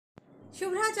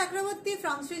Shubhra Chakraborty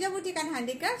from Srija Boutique and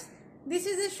Handicrafts. This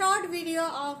is a short video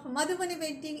of Madhubani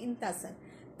painting in Tasar.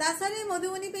 Tasar e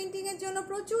Madhubani painting এর জন্য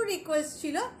প্রচুর request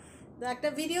ছিল। তো একটা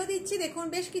video দিচ্ছি, দেখুন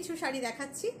বেশ কিছু শাড়ি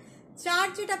দেখাচ্ছি। চার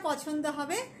যেটা পছন্দ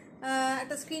হবে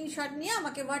একটা স্ক্রিনশট নিয়ে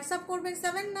আমাকে হোয়াটসঅ্যাপ করবেন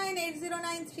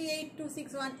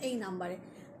 7980938261 এই নম্বরে।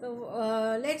 তো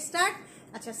লেটস স্টার্ট।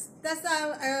 আচ্ছা,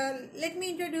 let me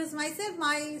introduce myself.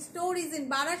 My store is in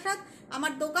Barasat.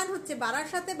 আমার দোকান হচ্ছে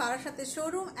বারাসাতে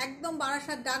শোরুম, একদম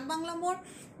বারাসাত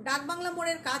ডাকবাংলা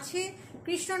মোড়ের কাছে,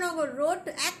 কৃষ্ণনগর রোড,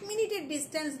 1 মিনিটের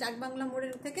ডিস্টেন্স ডাকবাংলা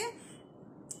মোড়ের থেকে।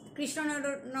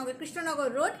 কৃষ্ণনগর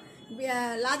রোড,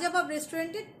 লাজবাব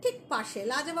রেস্টুরেন্টের ঠিক পাশে।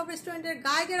 লাজবাব রেস্টুরেন্টের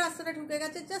গায়ে যে রাস্তাটা ঢুকে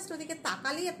গেছে, জাস্ট ওদিকে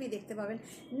তাকালেই আপনি দেখতে পাবেন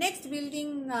নেক্সট বিল্ডিং,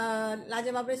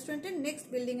 লাজবাব রেস্টুরেন্টের নেক্সট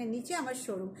বিল্ডিংয়ের নিচে আমার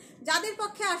শোরুম। যাদের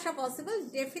পক্ষে আসা possible,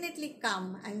 definitely come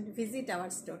and visit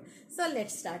our store. So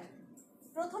let's start.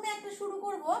 প্রথমে একটা শুরু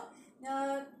করব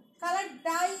কালার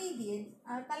ডাই দিয়ে।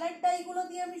 কালার ডাইগুলো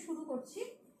দিয়ে আমি শুরু করছি।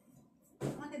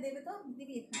 আমাকে দেবে তো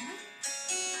দিবি এখানে।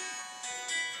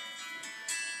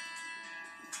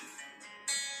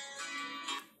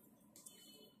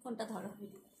 কোনটা ধরো?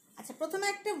 আচ্ছা, প্রথমে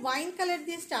একটা ওয়াইন কালার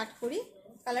দিয়ে স্টার্ট করি।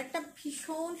 কালারটা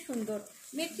ভীষণ সুন্দর।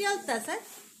 মেটেরিয়াল তাসার,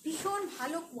 ভীষণ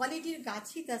ভালো কোয়ালিটির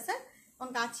গাছি তাসার, এবং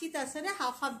গাছি তাসারে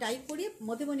হাফ ডাই করি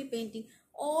Madhubani painting.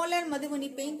 All R Madhubani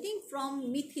painting from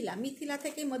Mithila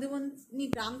থেকে, মধুবনী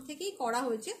গ্রাম থেকেই করা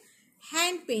হয়েছে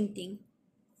হ্যান্ড পেন্টিং।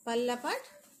 পাল্লা পাট,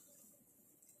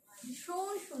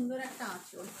 ভীষণ সুন্দর একটা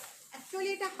আঁচল। অ্যাকচুয়ালি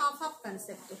এটা half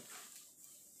কনসেপ্টে।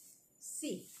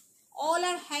 C, all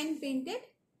are hand painted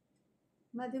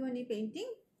Madhubani painting.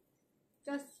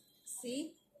 Just see,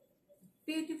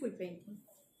 beautiful painting.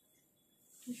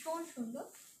 ভীষণ সুন্দর।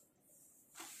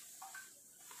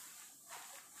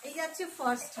 এই যাচ্ছে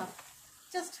ফার্স্ট হাফ।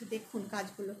 জাস্ট দেখুন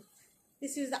কাজগুলো।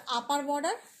 This is the upper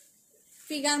border,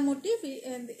 figure motive,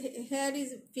 hair is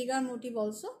figure motive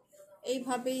also.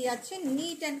 এইভাবেই যাচ্ছে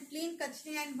neat and clean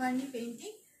কাচনি and Bernie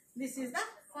painting. This is the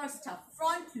first half,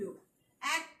 front look.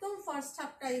 একদম first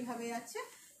হাফটা এইভাবে আছে।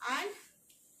 And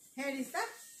hair is the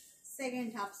second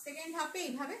হাফে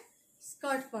এইভাবে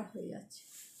skirt পার হয়ে যাচ্ছে।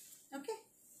 ওকে,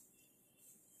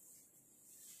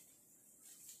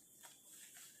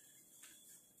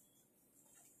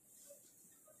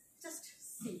 জাস্ট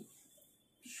সি,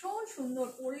 ভীষণ সুন্দর।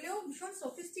 পরলেও ভীষণ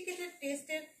সফিস্টিকেটেড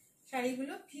টেস্টের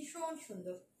শাড়িগুলো, ভীষণ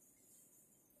সুন্দর।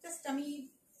 জাস্ট আমি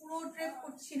পুরো ড্রেপ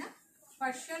করছি না,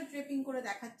 পার্শিয়াল ড্রেপিং করে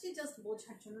দেখাচ্ছি জাস্ট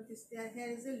বোঝার জন্য। This hair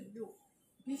is a look,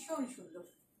 ভীষণ সুন্দর,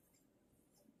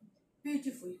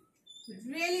 beautiful,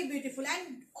 really beautiful. And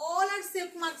all R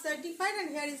silk mark certified.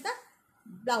 And hair is the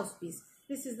blouse piece.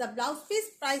 This is the blouse piece.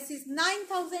 Price is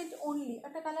 9000 only.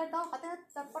 একটা colour দাও, হাতে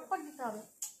পটপট দিতে হবে।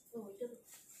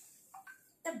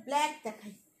 একটা ব্ল্যাক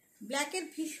দেখাই। ব্ল্যাকের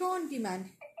ভীষণ ডিমান্ড,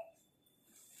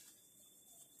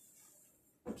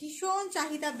 ভীষণ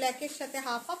চাহিদা ব্ল্যাকের সাথে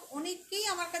হাফ। অনেকেই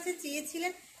আমার কাছে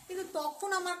চেয়েছিলেন, কিন্তু তখন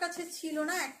আমার কাছে ছিল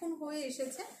না, এখন হয়ে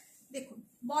এসেছে। দেখুন,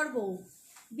 বড়বউ,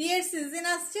 বিয়ের সিজন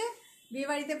আসছে, বিয়ে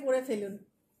বাড়িতে পরে ফেলুন।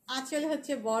 আঁচল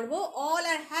হচ্ছে বড়বউ। অল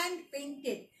আর হ্যান্ড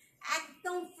পেইন্টেড,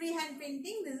 একদম free hand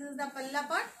painting. This is the পাল্লা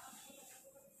part,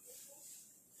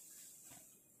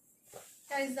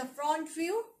 that is the front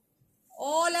view.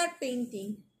 All R painting,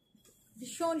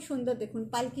 ভীষণ সুন্দর। দেখুন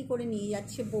পালকি করে নিয়ে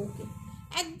যাচ্ছে বউকে,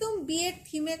 একদম বিয়ের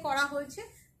থিমে করা হয়েছে,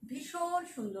 ভীষণ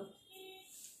সুন্দর।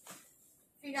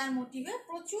 ফিগার মোটিভে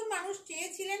প্রচুর মানুষ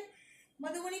চেয়েছিলেন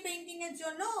মধুবনী পেইন্টিং এর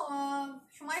জন্য,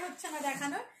 সময় হচ্ছে না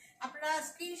দেখানোর। আপনারা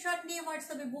স্ক্রিনশট নিয়ে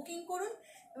হোয়াটসঅ্যাপে বুকিং করুন,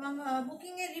 এবং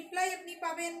বুকিং এর রিপ্লাই আপনি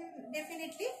পাবেন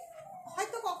ডেফিনেটলি।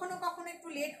 হয়তো কখনো একটু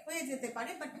লেট হয়ে যেতে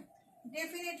পারে, বাট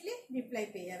ডেফিনেটলি রিপ্লাই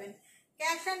পেয়ে যাবেন।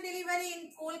 Cash on delivery in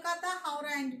Kolkata,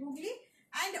 Howrah and Hooghly,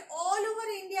 and all over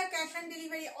India cash on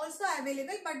delivery also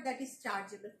available, but that is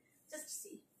chargeable. Just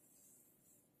see,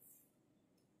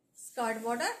 skirt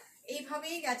border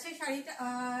এইভাবেই গেছে শাড়িটা,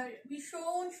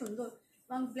 ভীষণ সুন্দর।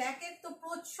 এবং ব্ল্যাকের তো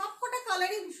সবকটা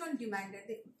কালারই ভীষণ ডিমান্ডেড।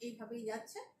 দেখুন এইভাবেই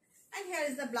যাচ্ছে। and here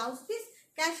is the blouse piece.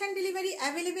 Cash on delivery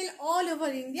available all over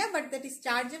India, but that is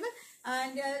chargeable.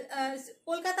 And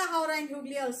Kolkata, Howrah and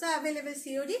Hooghly also available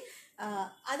COD.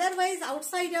 Otherwise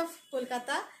outside of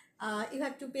Kolkata, you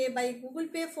have to pay by Google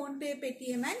Pay, Phone Pay,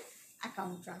 Paytm and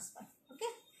account transfer.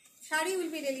 Okay, shari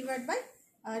will be delivered by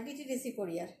DTDC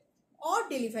courier or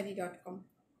delivery.com.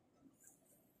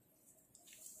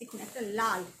 দেখুন একটা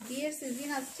লাল, বিয়ের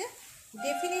season আসছে,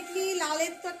 definitely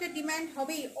লালের তো একটা demand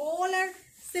হবেই। All R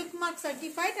silk mark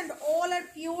certified and all R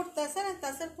pure তাসার, and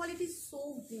তাসার quality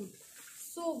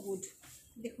so good.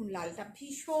 দেখুন লালটা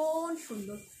ভীষণ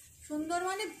সুন্দর, সুন্দর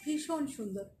মানে ভীষণ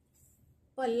সুন্দর।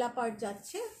 পাল্লা পাট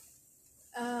যাচ্ছে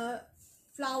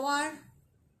flower,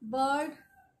 bird,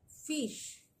 fish,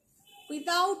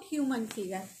 without human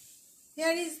figure.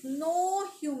 Here is no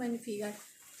human figure.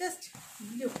 Just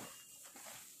look.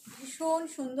 ভীষণ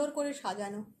সুন্দর করে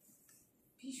সাজানো,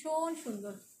 ভীষণ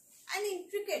সুন্দর and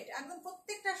intricate. একদম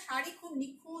প্রত্যেকটা শাড়ি খুব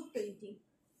নিখুঁত পেইন্টিং।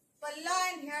 পাল্লা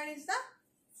and here is the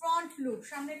front loop.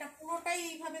 সামনেটা পুরোটাই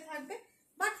এইভাবে থাকবে,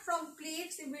 but from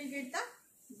pleats you will get the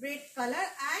red color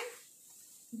and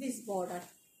this border,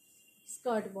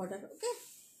 skirt border. Okay,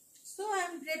 so I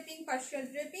am draping, partial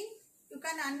draping. You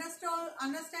can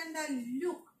understand the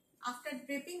look after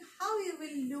draping. How you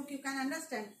will look, you can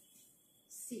understand.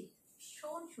 See,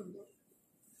 ভীষণ সুন্দর।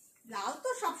 লাল তো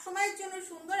সব সময়ের জন্য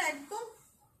সুন্দর, একদম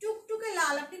টুকটুকে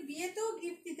লাল, আপনি বিয়েতেও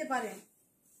গিফট দিতে পারেন।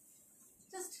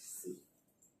 Just see,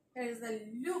 here is the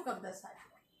look of the saree.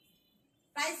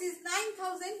 Price is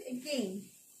 9,000 again.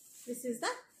 This is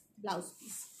the blouse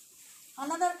piece.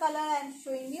 Another color I am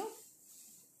showing you.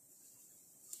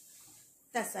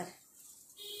 Tasar.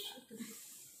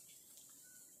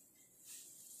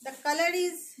 The color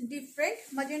is different,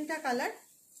 magenta color.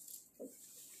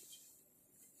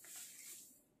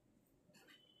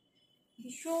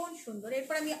 ভীষণ সুন্দর।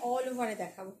 এরপর আমি all ওভারে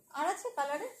দেখাবো। আর আছে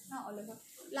কালারে? না, all over.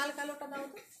 লাল কালোটা দাও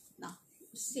তো না।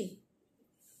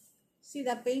 See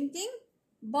the painting,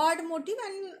 bird motif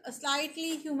and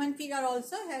slightly human figure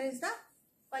also. Here is the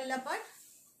palla part.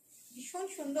 ভীষণ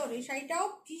সুন্দর, এই শাড়িটাও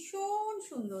ভীষণ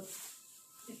সুন্দর।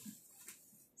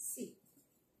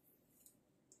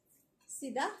 See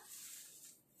the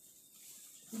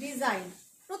design.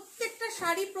 প্রত্যেকটা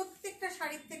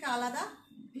শাড়ির থেকে আলাদা,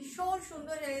 ভীষণ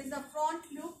সুন্দর। Here is the front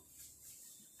look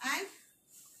and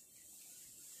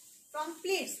from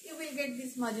pleats you will get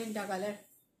this magenta color.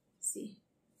 See,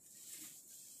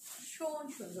 ভীষণ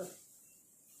সুন্দর।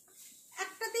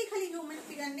 একটাতেই খালি হিউম্যান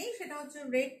ফিগার নেই, সেটা হচ্ছে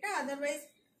রেডটা, আদারওয়াইজ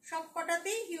সব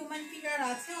কটাতেই হিউম্যান ফিগার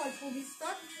আছে অল্প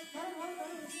বিস্তর।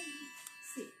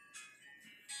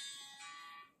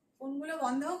 ফোনগুলো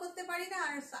বন্ধও করতে পারি না,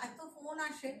 আর এত ফোন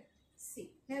আসে। See,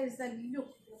 here is the look.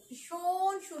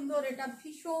 ভীষণ সুন্দর, এটা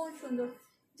ভীষণ সুন্দর।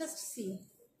 Just see.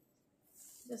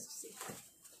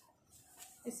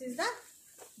 This is the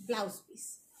blouse piece.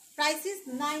 Price is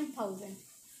 9,000.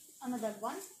 Another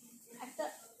one. একটা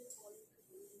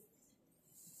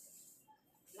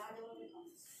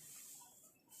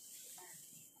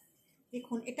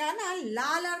দেখুন, এটা না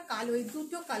লাল আর কালো এই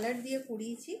দুটো কালার দিয়ে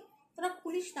করিয়েছি। তোরা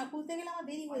খুলিস না, খুলতে গেলে আমার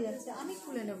দেরি হয়ে যাচ্ছে, আমি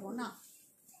খুলে নেব না।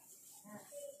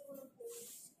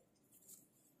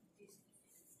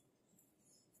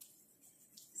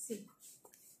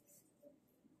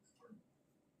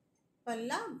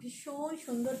 পাল্লা ভীষণ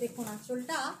সুন্দর। দেখুন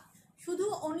আঁচলটা শুধু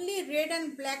only red and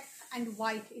black and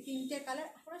white, এই তিনটে কালার,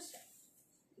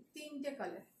 তিনটে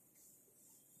colour.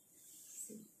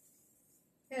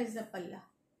 Here is the palla,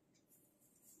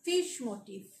 fish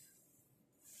motif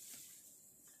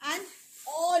and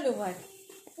all over,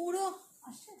 পুরো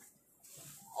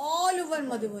all over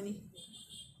Madhubani,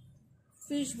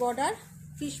 fish border,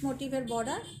 fish motifের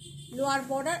border, lower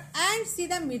border and see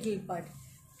the middle part.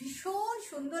 ভীষণ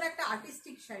সুন্দর একটা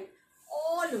artistic sari.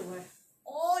 all over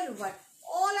all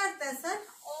are Tasar,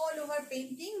 all over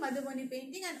painting, Madhubani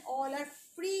painting and all are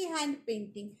free hand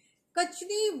painting.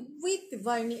 কচনি with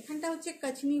ভার্নি, এখানটা হচ্ছে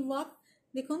কচনি work,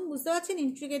 দেখুন বুঝতে পারছেন,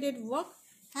 ইন্ট্রিকেটেড work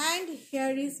and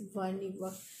hair is ভার্নি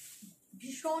work.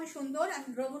 ভীষণ সুন্দর। And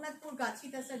Raghunathpur Gachhi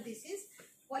তাসার, this is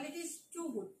quality is two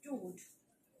good.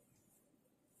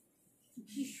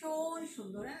 ভীষণ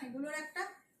সুন্দর। হ্যাঁ, এগুলোর একটা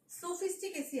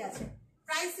সোফিস্টিকেসি আছে।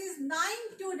 Price is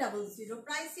 9200।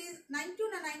 প্রাইস ইজ 92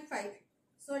 না 95,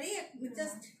 সরি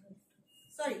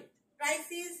প্রাইস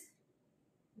ইজ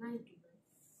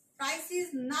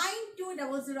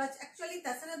 9200। অ্যাকচুয়ালি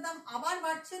তাছাড়ার দাম আবার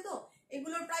বাড়ছে, তো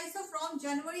এগুলোর প্রাইসও from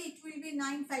January it will be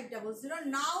 9500।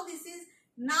 Now this is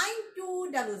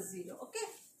 9200, okay,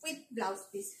 with blouse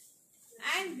piece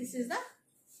and this is the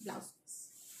blouse piece.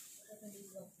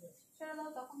 সেটা দাও,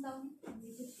 তখন দাও।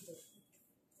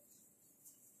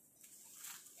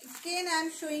 Again I am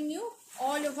showing you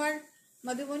all over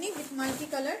Madhubani with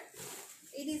multicolor.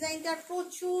 এই ডিজাইনটার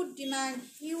প্রচুর ডিমান্ড,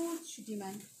 হিউজ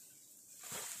ডিমান্ড।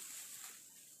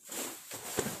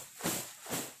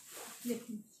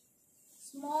 দেখুন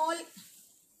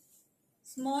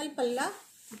small পাল্লা,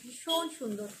 ভীষণ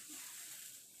সুন্দর।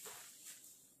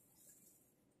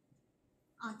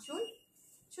 আঁচল,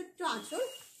 ছোট্ট আঁচল,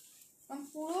 এবং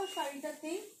পুরো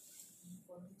শাড়িটাতেই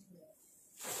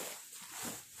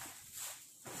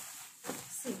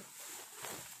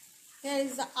here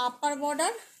is the upper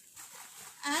border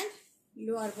and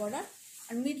lower border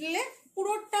and middle এ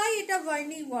পুরোটাই এটা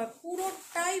ভার্নি ওয়ার্ক,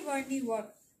 পুরোটাই ভার্নি ওয়ার্ক।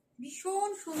 ভীষণ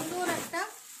সুন্দর একটা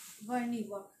ভার্নি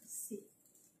ওয়ার্ক,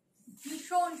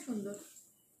 ভীষণ সুন্দর।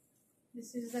 This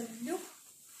is the look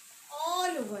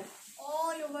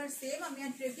same. আমি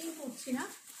আর ড্রেপিং করছি না,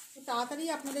 তাড়াতাড়ি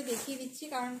আপনাদের দেখিয়ে দিচ্ছি,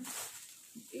 কারণ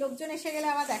লোকজন এসে গেলে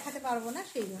আবার দেখাতে পারবো না,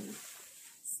 সেই জন্য।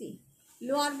 C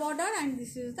lower border and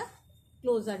this is the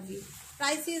closer view.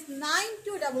 Price is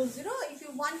 9200. If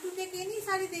you want to take any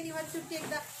saree, then you have to take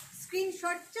the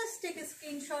screenshot. Just take a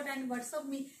screenshot and WhatsApp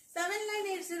me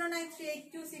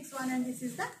 7980938261, and this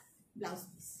is the blouse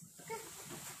piece. Okay.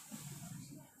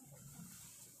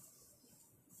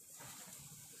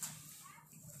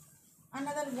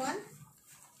 Another one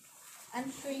I'm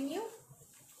showing you.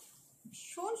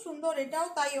 ভীষণ সুন্দর, এটাও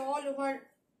তাই all over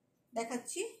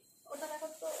দেখাচ্ছি। ওটা দেখো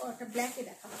তো, ওটা ব্ল্যাকে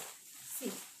দেখাবো। সি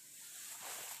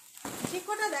যে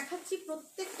কটা দেখাচ্ছি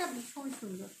প্রত্যেকটা ভীষণ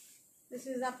সুন্দর। দিস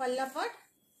ইজ দ্য পাল্লা পার্ট,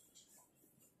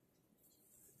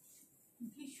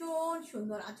 ভীষণ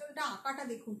সুন্দর। আঁচলটা আঁকাটা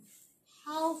দেখুন,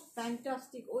 হাউ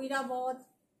ফ্যান্টাস্টিক, ঐরাবত,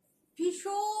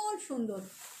 ভীষণ সুন্দর।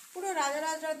 পুরো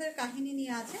রাজারাজদের কাহিনী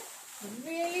নিয়ে আছে,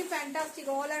 really fantastic.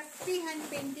 All R free hand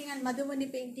painting and Madhubani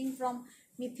painting from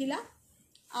Mithila.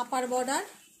 Upper border,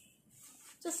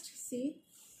 just see,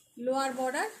 lower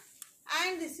border,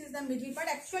 and this is the middle part.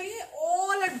 Actually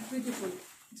all are beautiful,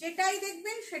 যেটাই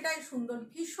দেখবেন সেটাই সুন্দর,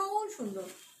 ভীষণ সুন্দর,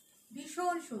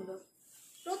 ভীষণ সুন্দর,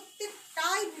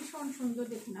 প্রত্যেকটাই ভীষণ সুন্দর।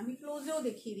 দেখুন আমি ক্লোজেও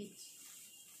দেখিয়ে দিচ্ছি।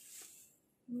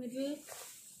 মিডল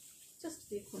জাস্ট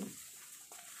দেখুন,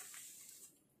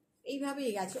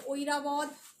 এইভাবেই গেছে। Airavat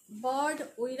bird,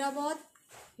 Airavat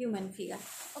human figure.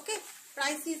 Okay,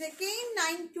 price is again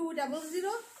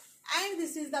 9200, and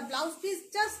this is the blouse piece.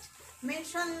 Just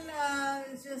mention,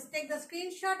 just take the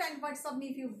screenshot and WhatsApp me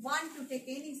if you want to take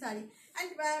any saree, and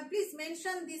please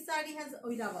mention this saree has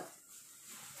Airavat.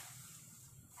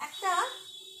 একটা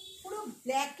পুরো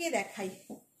ব্ল্যাকে দেখাই,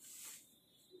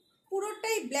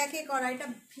 পুরোটাই ব্ল্যাকে করা, এটা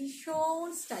ভীষণ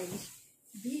stylish,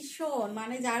 ভীষণ,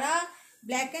 মানে যারা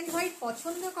ব্ল্যাক অ্যান্ড হোয়াইট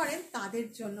পছন্দ করেন তাদের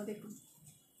জন্য। দেখুন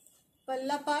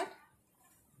পাল্লা part,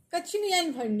 কচনি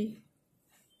and ভার্নি,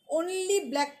 only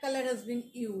black color has been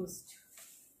used.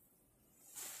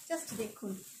 Just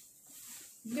দেখুন,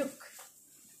 look,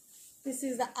 this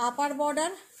is the upper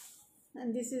border and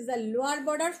this is the lower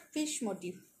border, fish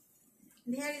motif.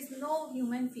 There is no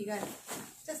human figure.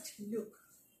 Just look,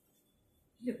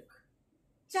 look.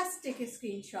 Just take a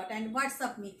screenshot and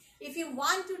WhatsApp me if you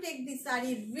want to take this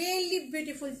saree. Really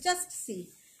beautiful. Just see,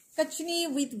 kachni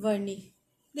with verni.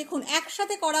 দেখুন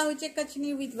একসাথে করা হয়েছে kachni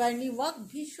with verni work,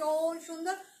 ভীষণ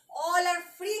সুন্দর। All are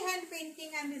free hand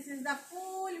painting, and this is the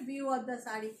full view of the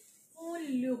saree, full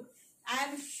look. I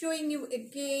am showing you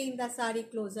again the saree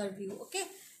closer view. Okay,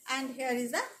 and here is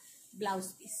the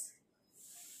blouse piece,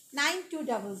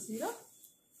 9200.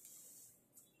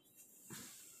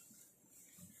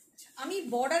 আমি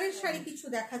বর্ডারের শাড়ি কিছু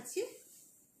দেখাচ্ছি,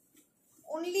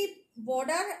 only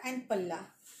border and পাল্লা।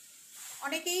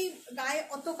 অনেকেই গায়ে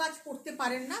অত কাজ করতে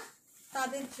পারেন না,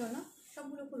 তাদের জন্য।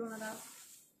 সবগুলো খুলো না দাও।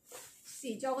 সি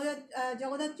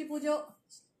জগদ্ধাত্রী পুজো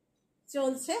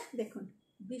চলছে, দেখুন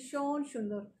ভীষণ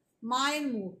সুন্দর। মায়ের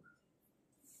মুখ,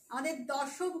 আমাদের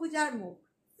দশভুজার মুখ,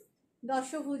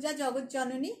 দশভুজা জগৎ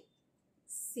জননী।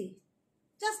 C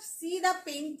just see the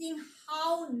painting,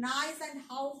 how nice and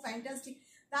how fantastic.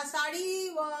 তা শাড়ি,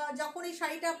 যখন এই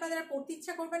শাড়িটা আপনাদের পরতে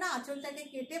ইচ্ছা করবে না, আঁচলটাকে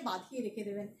কেটে বাঁধিয়ে রেখে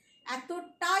দেবেন,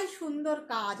 এতটাই সুন্দর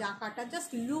কাজ আঁকাটা।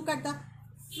 Just look at the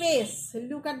face,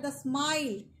 look at the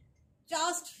smile,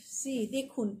 just see,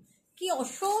 দেখুন কি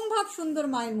অসম্ভব সুন্দর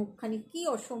মায়ের মুখখানি, কি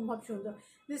অসম্ভব সুন্দর।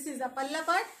 দিস ইজ দ্য পাল্লা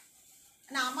পার্ট,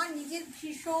 না আমার নিজের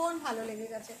ভীষণ ভালো লেগে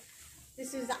গেছে।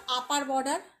 This is the upper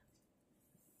border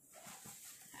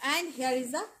and here is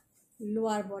the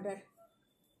lower border.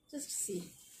 Just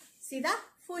see the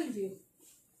full view.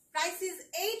 Price is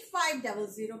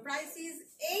 8500. Price is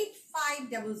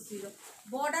 8500.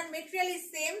 Border material is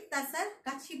same, Tasar,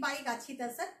 Gachi by Gachi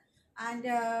Tasar, and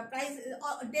price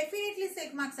definitely SEC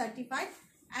mark certified,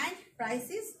 and price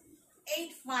is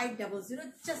 8500.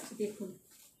 Just দেখুন,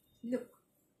 look,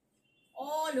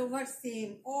 all over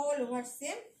same, all over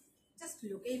same. Just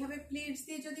look, এইভাবে plates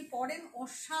দিয়ে যদি পরেন,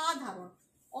 অসাধারণ,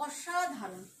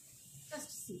 অসাধারণ।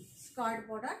 Just see, skirt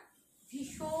border,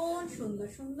 ভীষণ সুন্দর,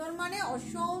 সুন্দর মানে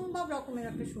অসম্ভব রকমের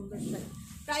একটা সুন্দর sari.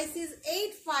 Price is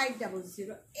 8500,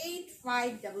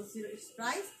 8500 it's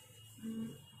price.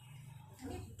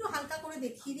 আমি একটু হালকা করে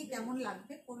দেখিয়ে দিই কেমন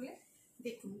লাগবে পরলে।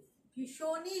 দেখুন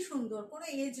ভীষণই সুন্দর, কোনো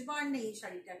এজ বার নেই এই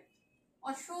শাড়িটার,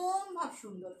 অসম্ভব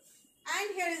সুন্দর। And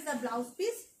here is the blouse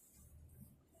piece,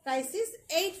 price is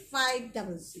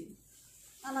 8500.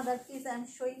 Another piece I am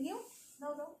showing you. No.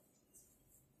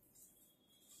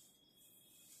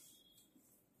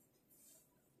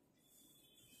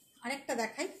 আরেকটা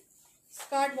দেখাই,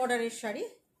 স্কার্ট বর্ডারের শাড়ি,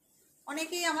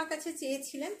 অনেকেই আমার কাছে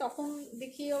চেয়েছিলেন, তখন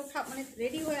দেখি ও মানে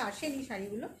রেডি হয়ে আসেনি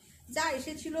শাড়িগুলো, যা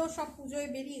এসেছিল সব পুজোয়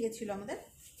বেরিয়ে গেছিল আমাদের।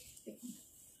 দেখুন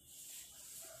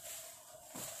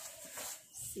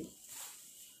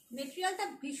মেটেরিয়ালটা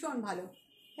ভীষণ ভালো।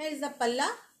 হিয়ার ইজ দ্য পাল্লা,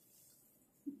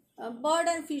 bird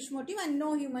and fish motif and no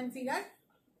human figure.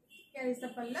 Here is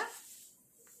the পাল্লা।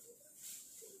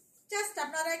 জাস্ট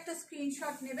আপনারা একটা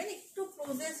স্ক্রিনশট নেবেন, একটু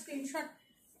ক্লোজে স্ক্রিনশট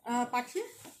পাঠিয়ে।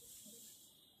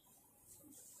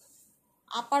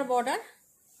 Upper border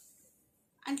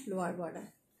and lower border,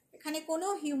 এখানে কোনো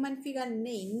হিউম্যান ফিগার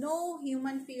নেই, no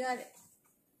human figure,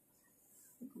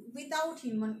 without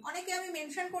human. অনেকে আমি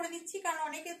মেনশন করে দিচ্ছি, কারণ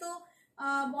অনেকে তো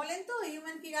বলেন তো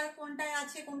হিউম্যান ফিগার কোনটায়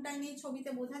আছে কোনটায় নেই, ছবিতে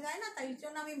বোঝা যায় না, তাই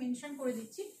জন্য আমি মেনশন করে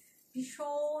দিচ্ছি।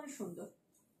 ভীষণ সুন্দর,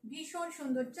 ভীষণ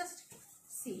সুন্দর, just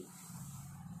see,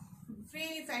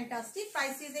 very fantastic.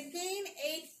 Price is again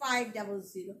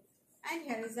 8500 and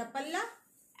here is the palla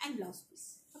and blouse piece.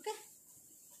 Okay,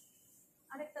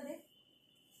 আরেকটা দে।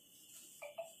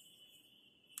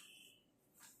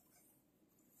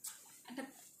 একটা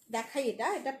দেখাই,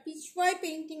 এটা পিচওয়াই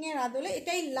পেইন্টিং এর আদলে,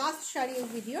 এটাই লাস্ট শাড়ি এই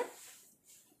ভিডিওর।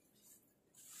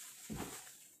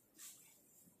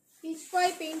 পিচওয়াই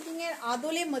পেইন্টিং এর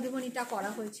আদলে মধুবনীটা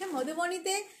করা হয়েছে।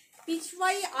 মধুবনীতে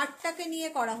পিচওয়াই আর্টটাকে নিয়ে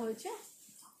করা হয়েছে।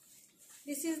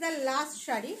 This is the last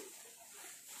shari.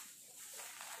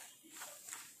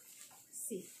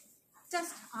 See,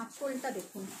 just আঁচলটা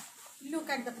দেখুন, look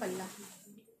at the palla,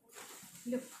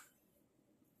 look,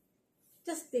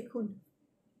 just দেখুন,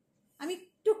 আমি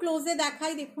একটু ক্লোজে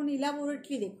দেখাই, দেখুন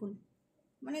ইলাবোরেটলি দেখুন,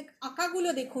 মানে আঁকাগুলো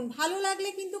দেখুন। ভালো লাগলে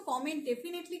কিন্তু কমেন্ট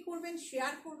ডেফিনেটলি করবেন,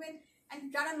 শেয়ার করবেন, অ্যান্ড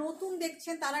যারা নতুন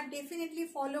দেখছেন তারা ডেফিনেটলি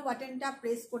ফলো বাটনটা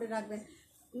প্রেস করে রাখবেন,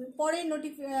 পরে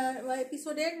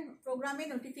এপিসোডের প্রোগ্রামে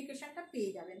নোটিফিকেশনটা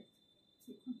পেয়ে যাবেন।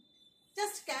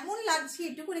 জাস্ট কেমন লাগছে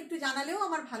এটুকুন একটু জানালেও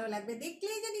আমার ভালো লাগবে,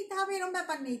 দেখলেই যে নিতে হবে এরকম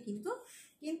ব্যাপার নেই,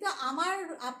 কিন্তু আমার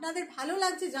আপনাদের ভালো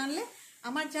লাগছে জানলে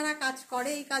আমার যারা কাজ করে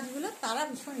এই কাজগুলো তারা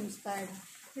ভীষণ inspired.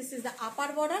 This is the upper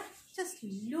border, just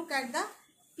look at the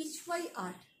Pichwai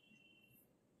art,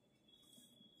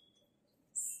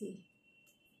 C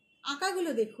আঁকাগুলো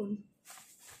দেখুন,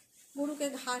 গরুকে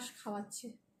ঘাস খাওয়াচ্ছে,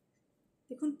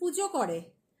 দেখুন পুজো করে,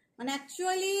 মানে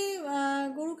অ্যাকচুয়ালি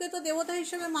গরুকে তো দেবতা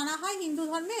হিসেবে মানা হয় হিন্দু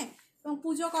ধর্মে এবং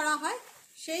পুজো করা হয়,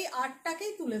 সেই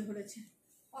আর্টটাকেই তুলে ধরেছে।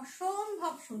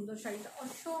 অসম্ভব সুন্দর শাড়িটা,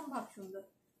 অসম্ভব সুন্দর,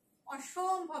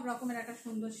 অসম্ভব রকমের একটা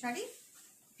সুন্দর শাড়ি,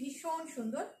 ভীষণ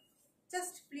সুন্দর।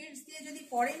 জাস্ট প্লিটস দিয়ে যদি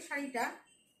পরেন শাড়িটা,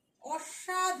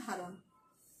 অসাধারণ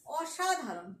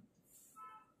অসাধারণ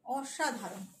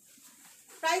অসাধারণ।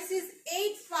 Price is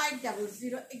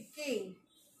 8500 again.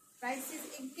 Price is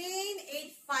again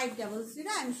 8500.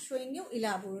 I am showing you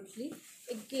elaborately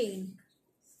again.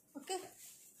 Okay,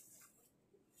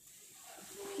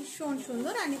 ভীষণ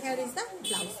সুন্দর। and here is the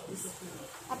blouse piece.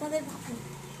 আপনাদের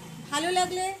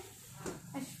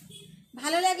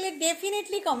ভালো লাগলে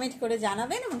ডেফিনেটলি কমেন্ট করে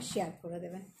জানাবেন এবং শেয়ার করে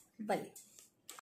দেবেন। বাই।